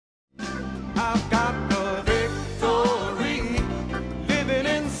I've got the victory living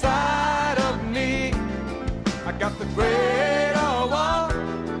inside of me. I got the greater one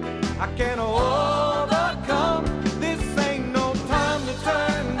I can overcome. This ain't no time to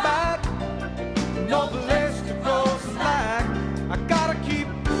turn back, no place to go slack. I gotta keep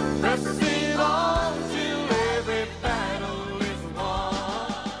pressing on till every battle is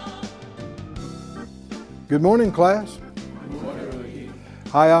won. Good morning, class.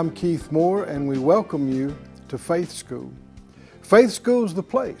 Hi, I'm Keith Moore, and we welcome you to Faith School. Faith School is the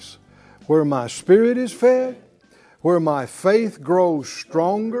place where my spirit is fed, where my faith grows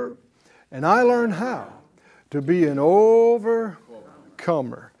stronger, and I learn how to be an overcomer.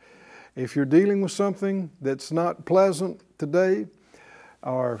 If you're dealing with something that's not pleasant today,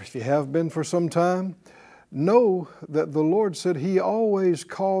 or if you have been for some time, know that the Lord said He always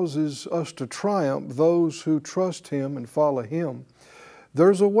causes us to triumph, those who trust Him and follow Him.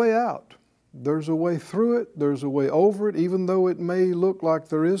 There's a way out. There's a way through it. There's a way over it. Even though it may look like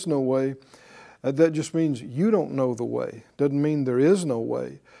there is no way, that just means you don't know the way. Doesn't mean there is no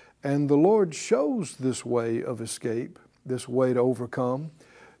way. And the Lord shows this way of escape, this way to overcome,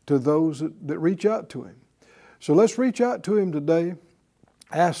 to those that reach out to Him. So let's reach out to Him today.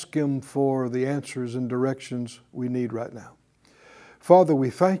 Ask Him for the answers and directions we need right now. Father, we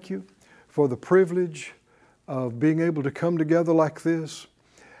thank You for the privilege of being able to come together like this.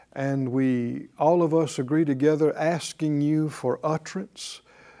 And all of us agree together asking You for utterance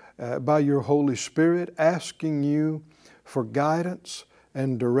by Your Holy Spirit, asking You for guidance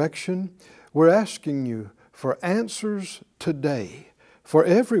and direction. We're asking You for answers today for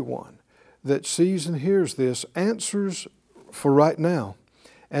everyone that sees and hears this, answers for right now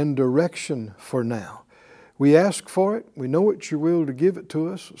and direction for now. We ask for it. We know it's Your will to give it to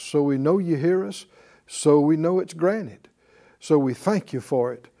us, so we know You hear us, so we know it's granted. So we thank You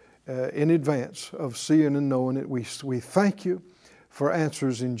for it in advance of seeing and knowing it. We thank You for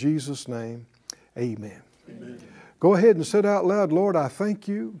answers in Jesus' name. Amen. Amen. Go ahead and say out loud, Lord, I thank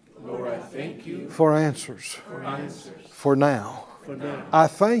You, Lord, I thank You for answers, for now. I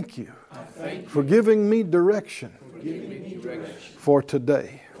thank You for giving me direction, for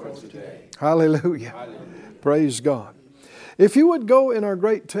today. Hallelujah. Praise God. If you would go in our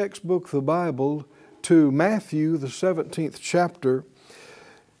great textbook, the Bible, to Matthew, the 17th chapter.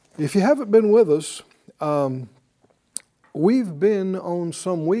 If you haven't been with us, we've been on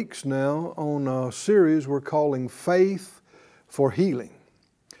some weeks now on a series we're calling Faith for Healing.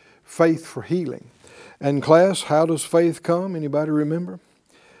 Faith for Healing. And class, how does faith come? Anybody remember?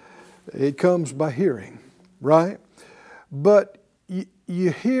 It comes by hearing, right? But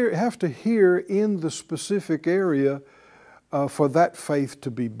you have to hear in the specific area for that faith to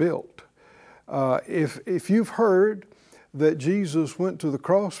be built. If you've heard that Jesus went to the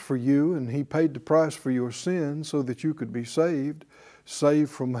cross for you and He paid the price for your sins so that you could be saved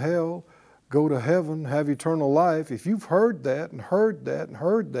from hell, go to heaven, have eternal life, if you've heard that and heard that and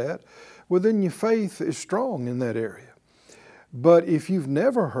heard that, well then your faith is strong in that area. But if you've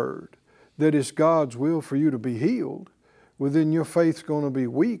never heard that it's God's will for you to be healed, well then your faith's going to be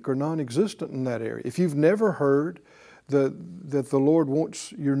weak or non-existent in that area. If you've never heard that the Lord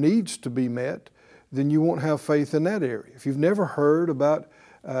wants your needs to be met, then you won't have faith in that area. If you've never heard about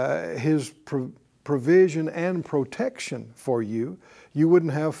His provision and protection for you, you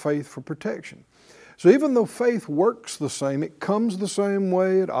wouldn't have faith for protection. So even though faith works the same, it comes the same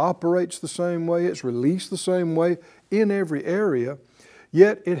way, it operates the same way, it's released the same way in every area,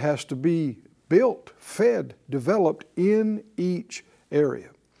 yet it has to be built, fed, developed in each area.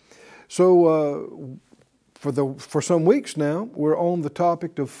 So for some weeks now, we're on the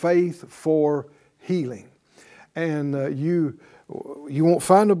topic of faith for healing. And you won't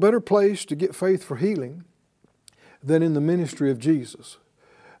find a better place to get faith for healing than in the ministry of Jesus.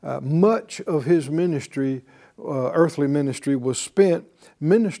 Much of His ministry, earthly ministry, was spent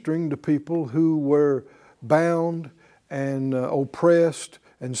ministering to people who were bound and oppressed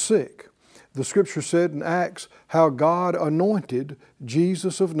and sick. The Scripture said in Acts how God anointed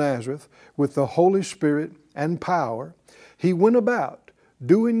Jesus of Nazareth with the Holy Spirit and power. He went about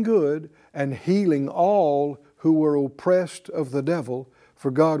doing good and healing all who were oppressed of the devil,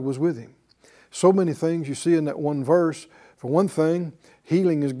 for God was with Him. So many things you see in that one verse. For one thing,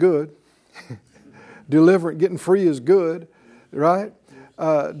 healing is good. Delivering, getting free is good, right?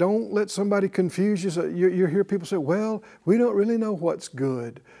 Don't let somebody confuse you. So you hear people say, well, we don't really know what's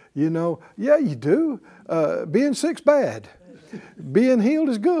good. You know, yeah, you do. Being sick's bad. Being healed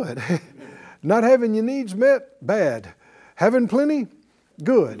is good. Not having your needs met, bad. Having plenty,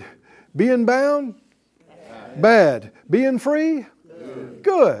 good. Being bound, bad. Being free,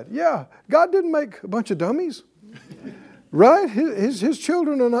 Good, yeah. God didn't make a bunch of dummies. Right? His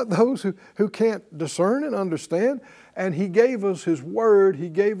children are not those who can't discern and understand. And He gave us His Word. He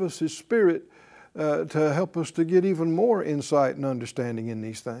gave us His Spirit to help us to get even more insight and understanding in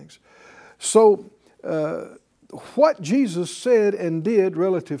these things. So what Jesus said and did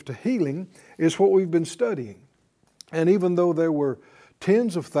relative to healing is what we've been studying. And even though there were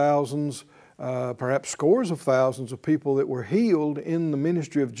tens of thousands, perhaps scores of thousands of people that were healed in the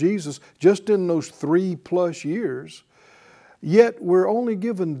ministry of Jesus just in those 3+ years, yet we're only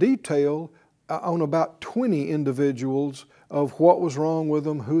given detail on about 20 individuals of what was wrong with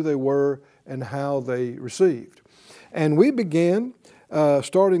them, who they were, and how they received. And we began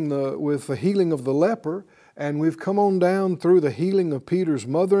starting with the healing of the leper, and we've come on down through the healing of Peter's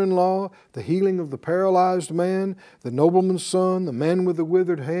mother-in-law, the healing of the paralyzed man, the nobleman's son, the man with the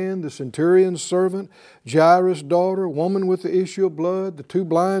withered hand, the centurion's servant, Jairus' daughter, woman with the issue of blood, the 2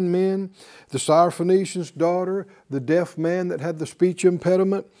 blind men, the Syrophoenician's daughter, the deaf man that had the speech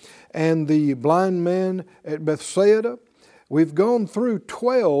impediment, and the blind man at Bethsaida. We've gone through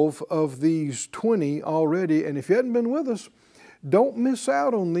 12 of these 20 already, and if you hadn't been with us, don't miss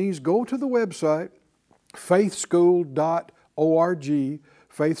out on these. Go to the website, faithschool.org,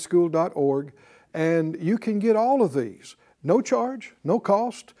 faithschool.org, and you can get all of these. No charge, no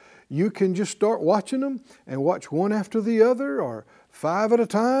cost. You can just start watching them and watch one after the other or 5 at a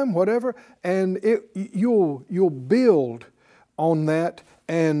time, whatever, and you'll build on that,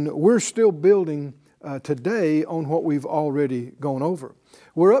 and we're still building today on what we've already gone over.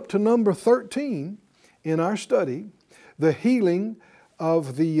 We're up to number 13 in our study, the healing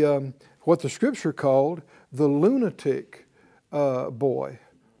of the what the Scripture called the lunatic boy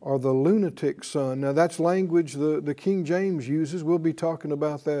or the lunatic son. Now that's language the King James uses. We'll be talking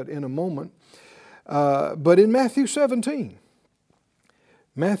about that in a moment. But in Matthew 17,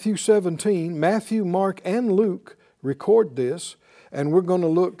 Matthew, Mark, and Luke record this, and we're going to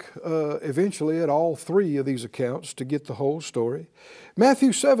look eventually at all 3 of these accounts to get the whole story.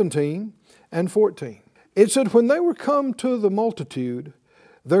 Matthew 17 and 14. It said, when they were come to the multitude,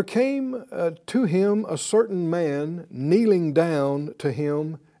 there came to him a certain man kneeling down to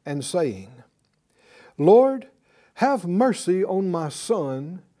him and saying, Lord, have mercy on my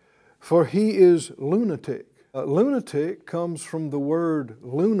son, for he is lunatic. Lunatic comes from the word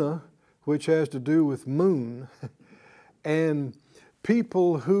luna, which has to do with moon. And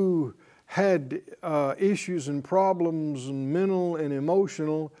people who had issues and problems, and mental and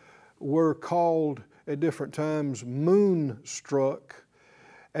emotional, were called at different times moonstruck.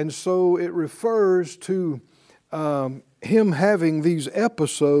 And so it refers to him having these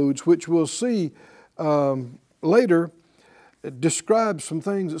episodes, which we'll see later. It describes some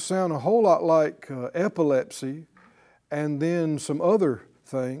things that sound a whole lot like epilepsy and then some other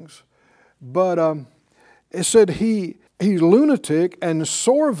things. But it said he's lunatic and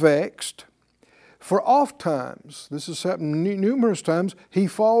sore vexed, for oft times, this has happened numerous times, he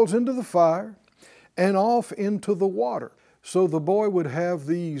falls into the fire and off into the water. So the boy would have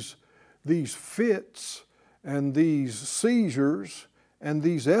these fits and these seizures and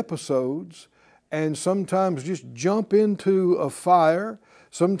these episodes, and sometimes just jump into a fire,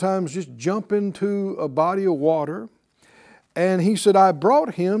 sometimes just jump into a body of water. And he said, I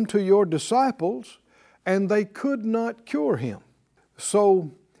brought him to your disciples, and they could not cure him.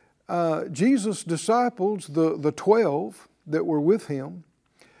 So Jesus' disciples, the 12 that were with him,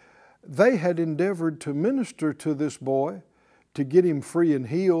 they had endeavored to minister to this boy to get him free and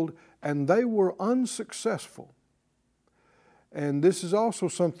healed, and they were unsuccessful. And this is also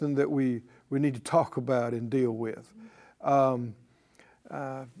something that we need to talk about and deal with.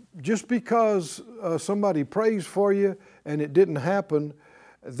 Just because somebody prays for you and it didn't happen,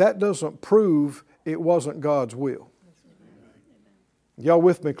 that doesn't prove it wasn't God's will. Y'all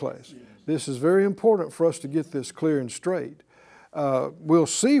with me, class? This is very important for us to get this clear and straight. We'll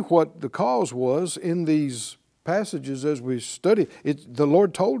see what the cause was in these passages as we study. The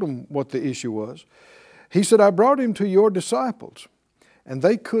Lord told them what the issue was. He said, I brought him to your disciples, and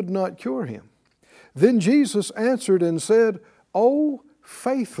they could not cure him. Then Jesus answered and said, O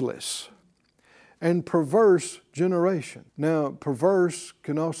faithless and perverse generation. Now, perverse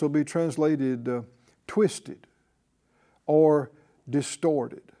can also be translated twisted or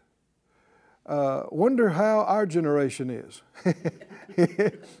distorted. Wonder how our generation is.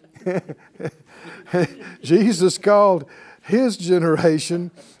 Jesus called his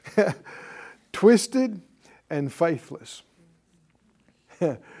generation twisted and faithless.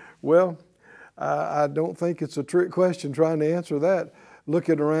 Well, I don't think it's a trick question trying to answer that.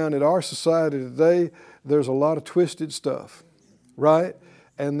 Looking around at our society today, there's a lot of twisted stuff. right?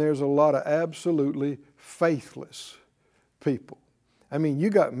 And there's a lot of absolutely faithless people. I mean, you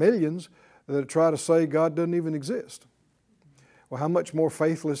got millions that try to say God doesn't even exist. Well, how much more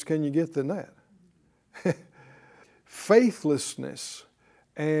faithless can you get than that? Faithlessness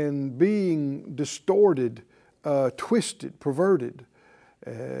and being distorted, twisted, perverted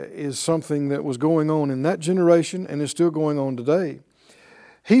is something that was going on in that generation and is still going on today.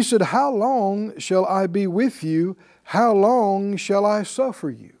 He said, how long shall I be with you? How long shall I suffer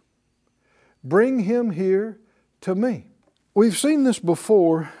you? Bring him here to me. We've seen this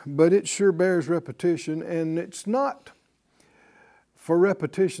before, but it sure bears repetition, and it's not for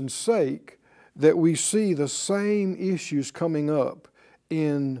repetition's sake that we see the same issues coming up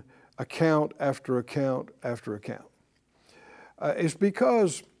in account after account after account. It's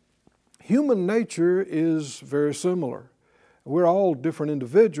because human nature is very similar. We're all different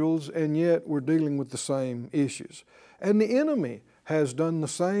individuals, and yet we're dealing with the same issues. And the enemy has done the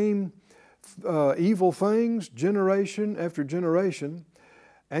same evil things generation after generation,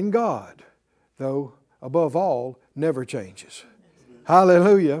 and God, though above all, never changes.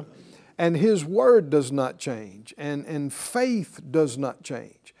 Hallelujah. And His Word does not change, and faith does not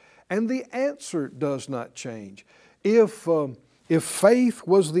change, and the answer does not change. If faith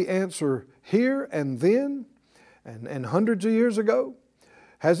was the answer here and then, and hundreds of years ago,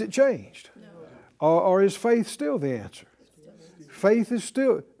 has it changed? No. Or is faith still the answer? Faith is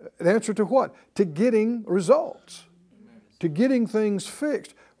still the answer to what? To getting results, to getting things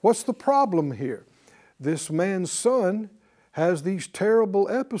fixed. What's the problem here? This man's son has these terrible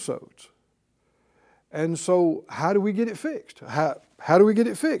episodes. And so how do we get it fixed? How do we get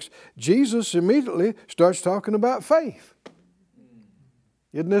it fixed? Jesus immediately starts talking about faith.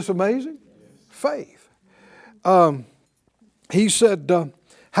 Isn't this amazing? Faith. He said,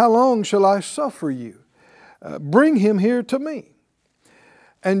 how long shall I suffer you? Bring him here to me.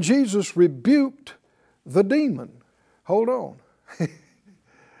 And Jesus rebuked the demon. Hold on.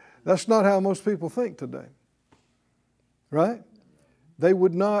 That's not how most people think today. Right? They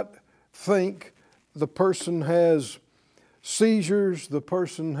would not think the person has seizures, the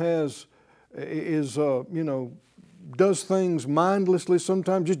person does things mindlessly,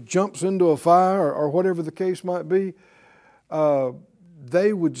 sometimes just jumps into a fire or whatever the case might be. Most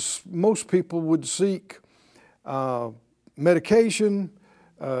people would seek medication,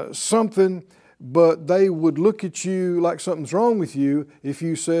 something, but they would look at you like something's wrong with you if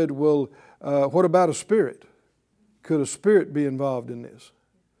you said, well, what about a spirit? Could a spirit be involved in this?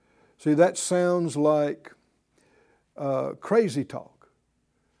 See, that sounds like crazy talk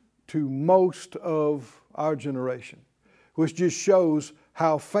to most of our generation, which just shows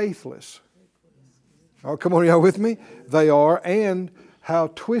how faithless, oh, come on, y'all with me? They are, and how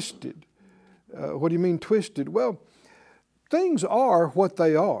twisted. What do you mean twisted? Well, things are what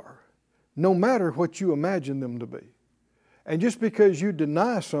they are, no matter what you imagine them to be. And just because you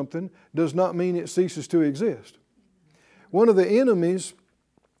deny something does not mean it ceases to exist. One of the enemy's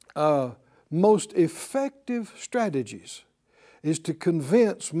most effective strategies is to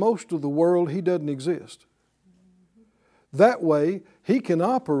convince most of the world he doesn't exist. That way, he can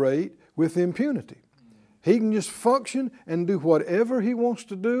operate with impunity. He can just function and do whatever he wants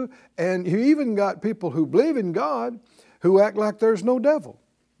to do. And you even got people who believe in God who act like there's no devil.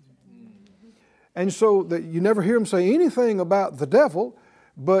 And so that you never hear them say anything about the devil,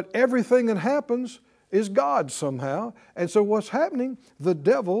 but everything that happens is God somehow. And so what's happening? The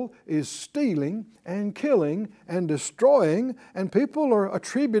devil is stealing and killing and destroying, and people are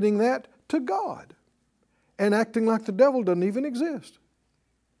attributing that to God and acting like the devil doesn't even exist.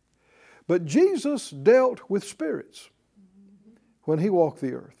 But Jesus dealt with spirits when He walked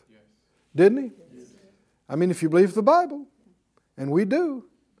the earth. Didn't He? I mean, if you believe the Bible, and we do,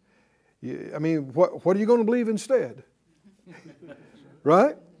 what are you going to believe instead?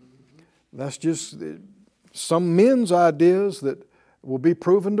 Right? That's just some men's ideas that will be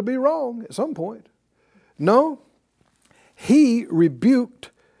proven to be wrong at some point. No, He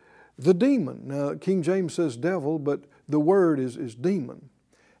rebuked the demon. Now, King James says devil, but the word is demon.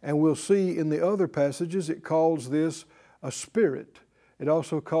 And we'll see in the other passages it calls this a spirit. It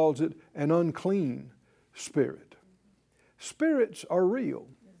also calls it an unclean spirit. Spirits are real.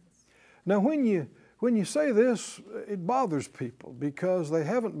 Now, when you say this, it bothers people because they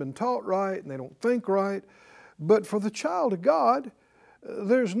haven't been taught right and they don't think right. But for the child of God,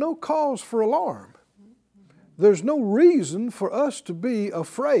 there's no cause for alarm. There's no reason for us to be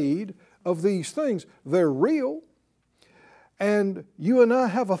afraid of these things. They're real, and you and I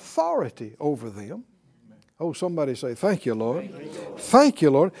have authority over them. Oh, somebody say, thank you, Lord. Thank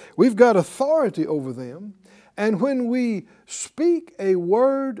you, Lord. We've got authority over them, And when we speak a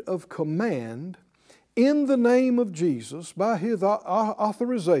word of command in the name of Jesus, by His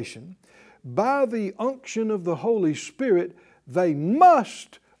authorization, by the unction of the Holy Spirit, they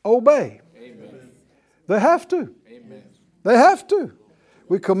must obey. Amen. They have to. Amen. They have to.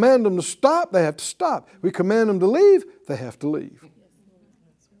 We command them to stop, they have to stop. We command them to leave, they have to leave.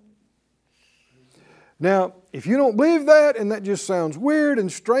 Now, if you don't believe that and that just sounds weird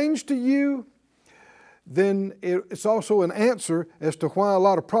and strange to you, then it's also an answer as to why a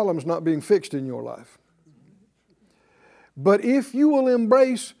lot of problems not being fixed in your life. But if you will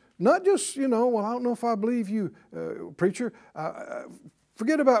embrace, not just, well, I don't know if I believe you, preacher,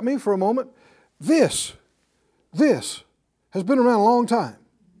 forget about me for a moment. This has been around a long time.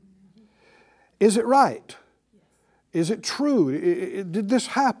 Is it right? Is it true? Did this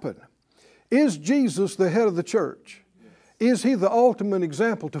happen? Is Jesus the head of the church? Is He the ultimate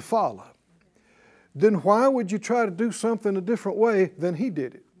example to follow? Then why would you try to do something a different way than He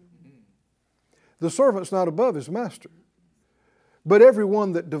did it? The servant's not above his master. But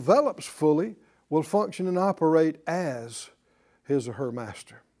everyone that develops fully will function and operate as his or her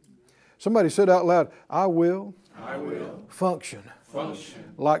master. Somebody said out loud, I will function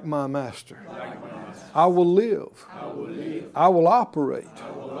like my master. I will live. I will operate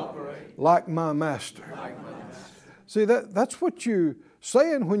like my master. See, that's what you're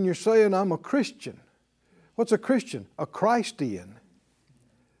saying when you're saying I'm a Christian. What's a Christian? A Christian.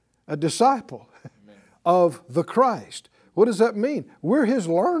 A disciple of the Christ. What does that mean? We're His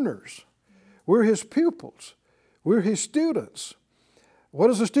learners. We're His pupils. We're His students. What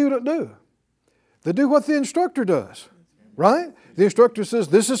does a student do? They do what the instructor does, right? The instructor says,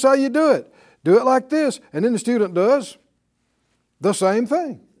 this is how you do it. Do it like this. And then the student does the same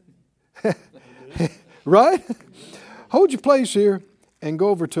thing. Right? Hold your place here and go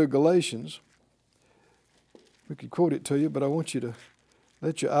over to Galatians. We could quote it to you, but I want you to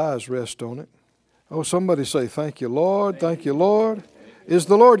let your eyes rest on it. Oh, somebody say, thank you, Lord. Thank you, Lord. Is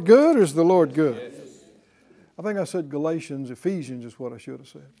the Lord good or is the Lord good? I think I said Galatians. Ephesians is what I should have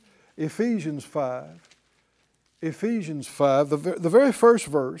said. Ephesians 5. Ephesians 5, the very first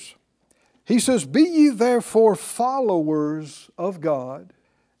verse. He says, be ye therefore followers of God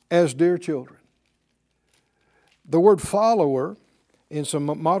as dear children. The word follower in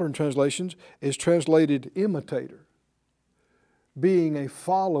some modern translations is translated imitator. Being a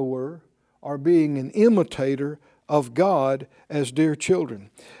follower or being an imitator of God as dear children.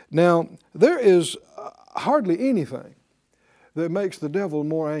 Now, there is hardly anything that makes the devil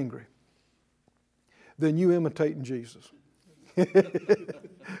more angry than you imitating Jesus.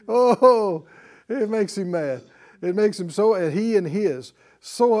 Oh, it makes him mad. It makes him he and his,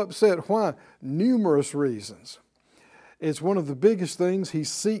 so upset. Why? Numerous reasons. It's one of the biggest things he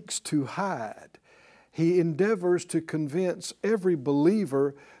seeks to hide. He endeavors to convince every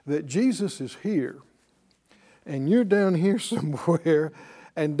believer that Jesus is here and you're down here somewhere,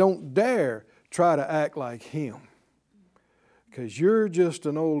 and don't dare try to act like Him, because you're just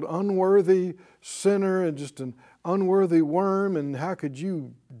an old unworthy sinner and just an unworthy worm, and how could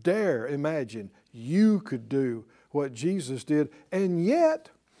you dare imagine you could do what Jesus did? And yet,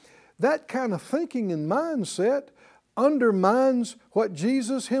 that kind of thinking and mindset undermines what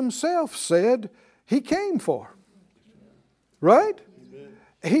Jesus Himself said He came for. Right?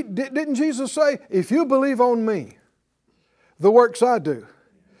 Didn't Jesus say, if you believe on me, the works I do,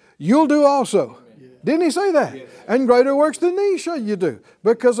 you'll do also? Didn't He say that? Yes. And greater works than these shall you do,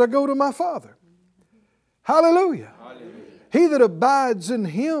 because I go to my Father. Hallelujah. Hallelujah. He that abides in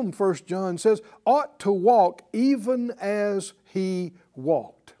Him, 1 John says, ought to walk even as He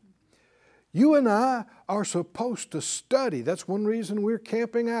walked. You and I are supposed to study. That's one reason we're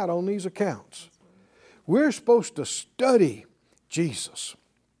camping out on these accounts. We're supposed to study Jesus.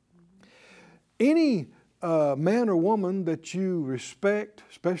 Any man or woman that you respect,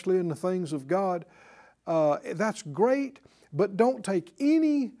 especially in the things of God, that's great, but don't take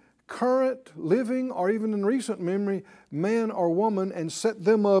any current, living, or even in recent memory, man or woman and set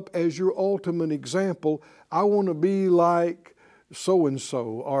them up as your ultimate example. I want to be like so-and-so,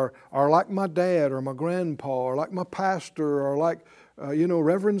 or like my dad, or my grandpa, or like my pastor, or like,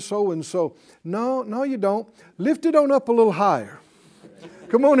 Reverend so-and-so. No, you don't. Lift it on up a little higher.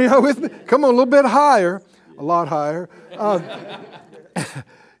 Come on here with me. Come on, a little bit higher. A lot higher.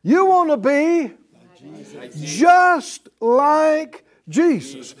 You want to be just like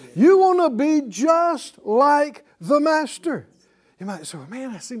Jesus. You want to be just like the Master. You might say,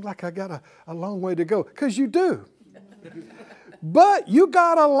 man, it seems like I got a long way to go. Because you do. But you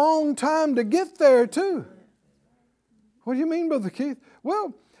got a long time to get there too. What do you mean, Brother Keith?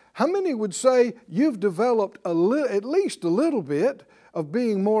 Well, How many would say you've developed at least a little bit of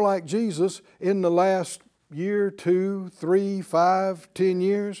being more like Jesus in the last year, 2, 3, 5, 10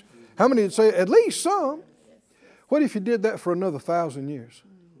 years? How many would say at least some? What if you did that for another 1,000 years?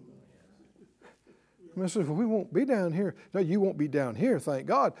 I said, well, we won't be down here. No, you won't be down here, thank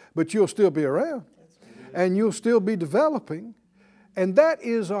God, but you'll still be around. And you'll still be developing. And that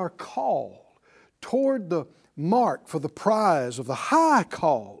is our call toward the mark for the prize of the high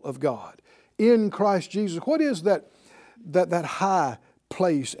call of God in Christ Jesus. What is that high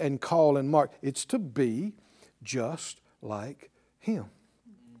place and call and mark? It's to be just like Him.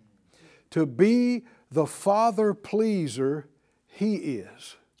 To be the Father pleaser He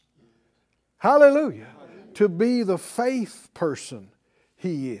is. Hallelujah. To be the faith person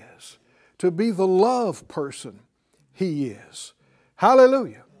He is. To be the love person He is.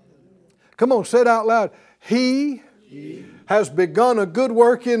 Hallelujah. Come on, say it out loud. He has begun a good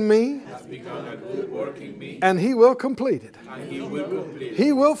work in me. And He will complete it.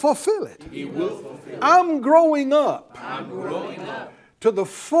 He will fulfill it. I'm growing up. To the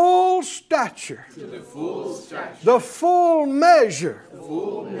full stature. The full measure.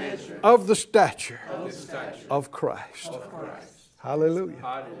 Of the stature. Of Christ. Hallelujah.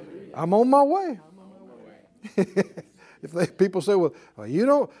 I'm on my way. If people say, well, you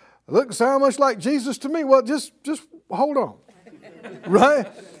don't look and sound much like Jesus to me. Well, just hold on. Right?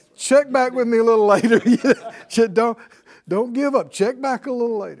 Check back with me a little later. Don't give up. Check back a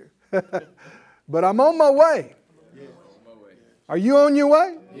little later. But I'm on my way. Are you on your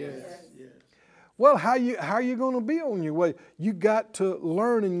way? Yes. Well, how are you going to be on your way? You got to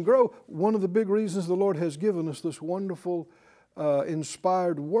learn and grow. One of the big reasons the Lord has given us this wonderful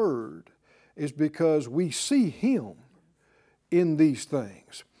inspired word is because we see Him in these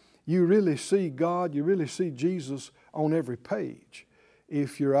things. You really see God, you really see Jesus on every page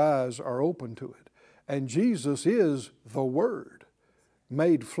if your eyes are open to it. And Jesus is the Word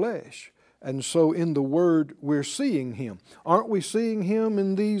made flesh. And so in the Word we're seeing Him. Aren't we seeing Him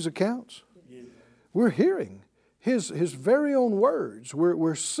in these accounts? Yes. We're hearing His very own words.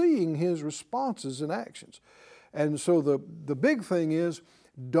 We're seeing His responses and actions. And so the big thing is,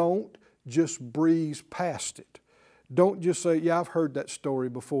 don't just breeze past it. Don't just say, yeah, I've heard that story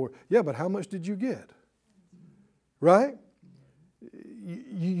before. Yeah, but how much did you get? Right?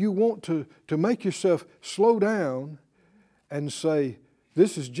 You want to make yourself slow down and say,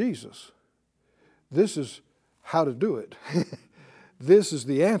 this is Jesus. This is how to do it. This is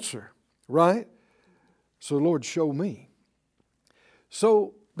the answer, right? So Lord, show me.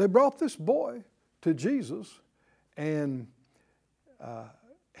 So they brought this boy to Jesus, and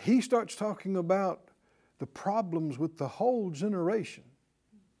he starts talking about the problems with the whole generation.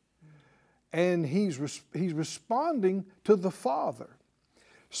 And he's responding to the Father.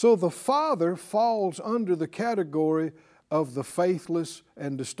 So the Father falls under the category of the faithless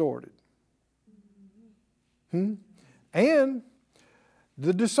and distorted. And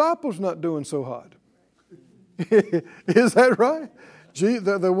the disciples not doing so hot. Is that right?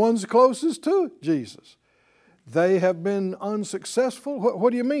 The ones closest to Jesus. They have been unsuccessful.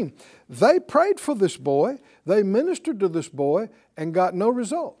 What do you mean? They prayed for this boy, they ministered to this boy, and got no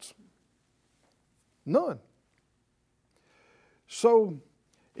results. None. So,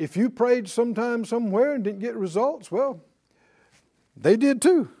 if you prayed sometime somewhere and didn't get results, well, they did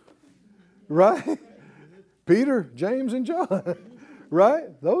too. Right? Peter, James, and John.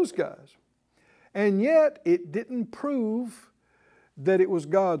 Right? Those guys. And yet, it didn't prove that it was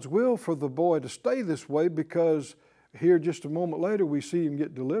God's will for the boy to stay this way, because here just a moment later we see him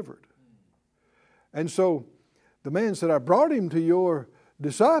get delivered. And so the man said, I brought him to your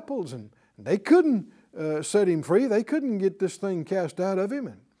disciples and they couldn't set him free. They couldn't get this thing cast out of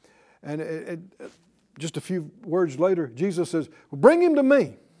him. And just a few words later, Jesus says, well, bring him to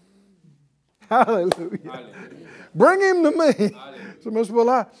me. Hallelujah. Hallelujah. Bring him to me. Hallelujah. So,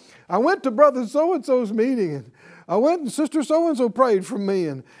 well, I went to brother so-and-so's meeting, and I went and sister so-and-so prayed for me,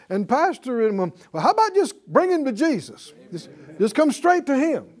 and pastor, and well, how about just bring him to Jesus? Just come straight to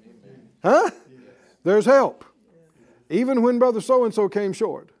Him. Huh? There's help. Even when brother so-and-so came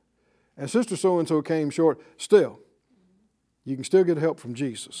short, and sister so-and-so came short, still, you can still get help from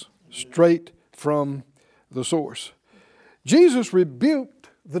Jesus, straight from the source. Jesus rebuked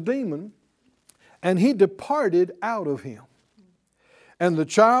the demon, and he departed out of him. And the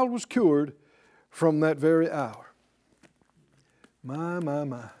child was cured from that very hour. My.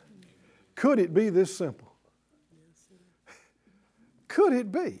 Could it be this simple? Could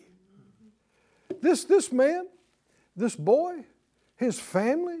it be? This man, this boy, his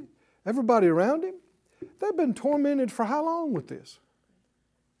family, everybody around him, they've been tormented for how long with this?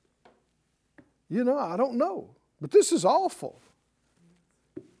 I don't know. But this is awful.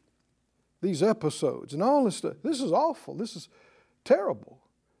 These episodes and all this stuff. This is awful. This is terrible.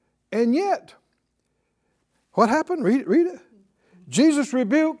 And yet, what happened? Read it. Jesus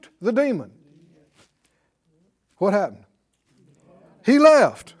rebuked the demon. What happened? He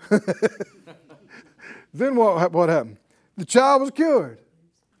left. Then what happened? The child was cured.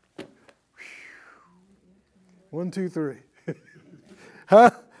 1, 2, 3.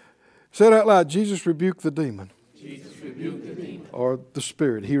 Huh? Say it out loud. Jesus rebuked the demon. Jesus rebuked the demon. Or the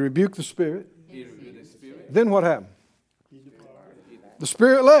spirit. He rebuked the spirit. He rebuked the spirit. Then what happened? The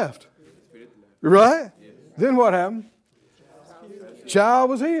spirit left. Right? Yes. Then what happened? Child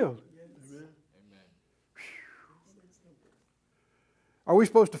was healed. Amen. Are we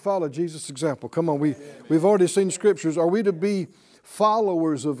supposed to follow Jesus' example? Come on, we've already seen scriptures. Are we to be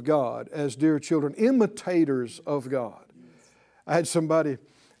followers of God as dear children, imitators of God? I had somebody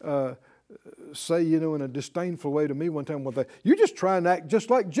say, in a disdainful way to me one time, you just try and act just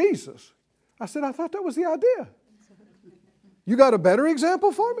like Jesus. I said, I thought that was the idea. You got a better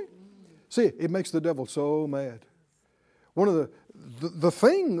example for me? See, it makes the devil so mad. One of the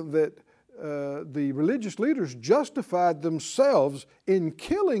thing that the religious leaders justified themselves in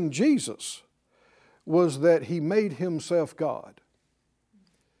killing Jesus was that he made himself God.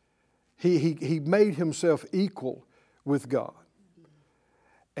 He made himself equal with God.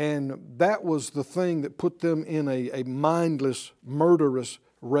 And that was the thing that put them in a mindless, murderous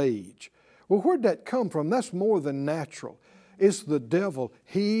rage. Well, where'd that come from? That's more than natural. It's the devil.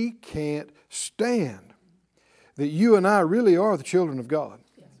 He can't stand that you and I really are the children of God.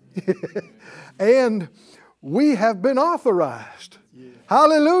 And we have been authorized,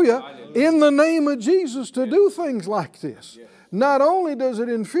 hallelujah, in the name of Jesus to do things like this. Not only does it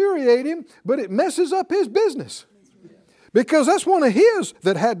infuriate him, but it messes up his business. Because that's one of his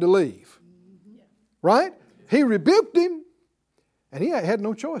that had to leave. Right? He rebuked him, and he had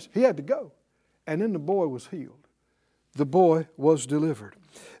no choice. He had to go. And then the boy was healed. The boy was delivered.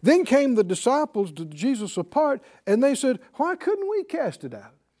 Then came the disciples to Jesus apart, and they said, why couldn't we cast it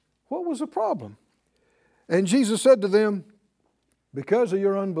out? What was the problem? And Jesus said to them, because of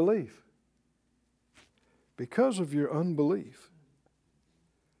your unbelief. Because of your unbelief.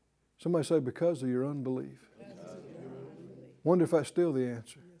 Somebody say, because of your unbelief. Wonder if that's still the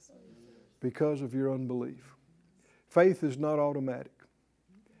answer. Because of your unbelief. Faith is not automatic,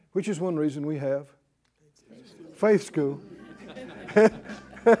 which is one reason we have faith school.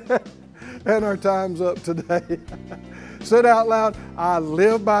 And our time's up today. Said out loud, I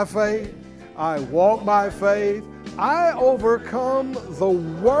live by faith. I walk by faith. I overcome the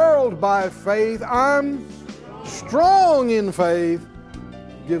world by faith. I'm strong in faith,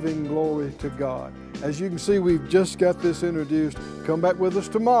 giving glory to God. As you can see, we've just got this introduced. Come back with us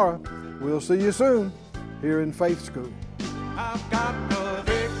tomorrow. We'll see you soon here in Faith School. I've got the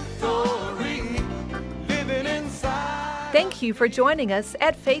victory living inside. Thank you for joining us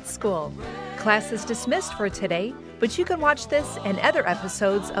at Faith School. Class is dismissed for today, but you can watch this and other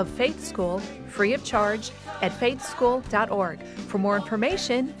episodes of Faith School free of charge at faithschool.org. For more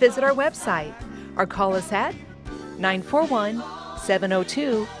information, visit our website or call us at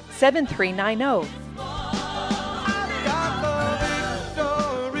 941-702-7390.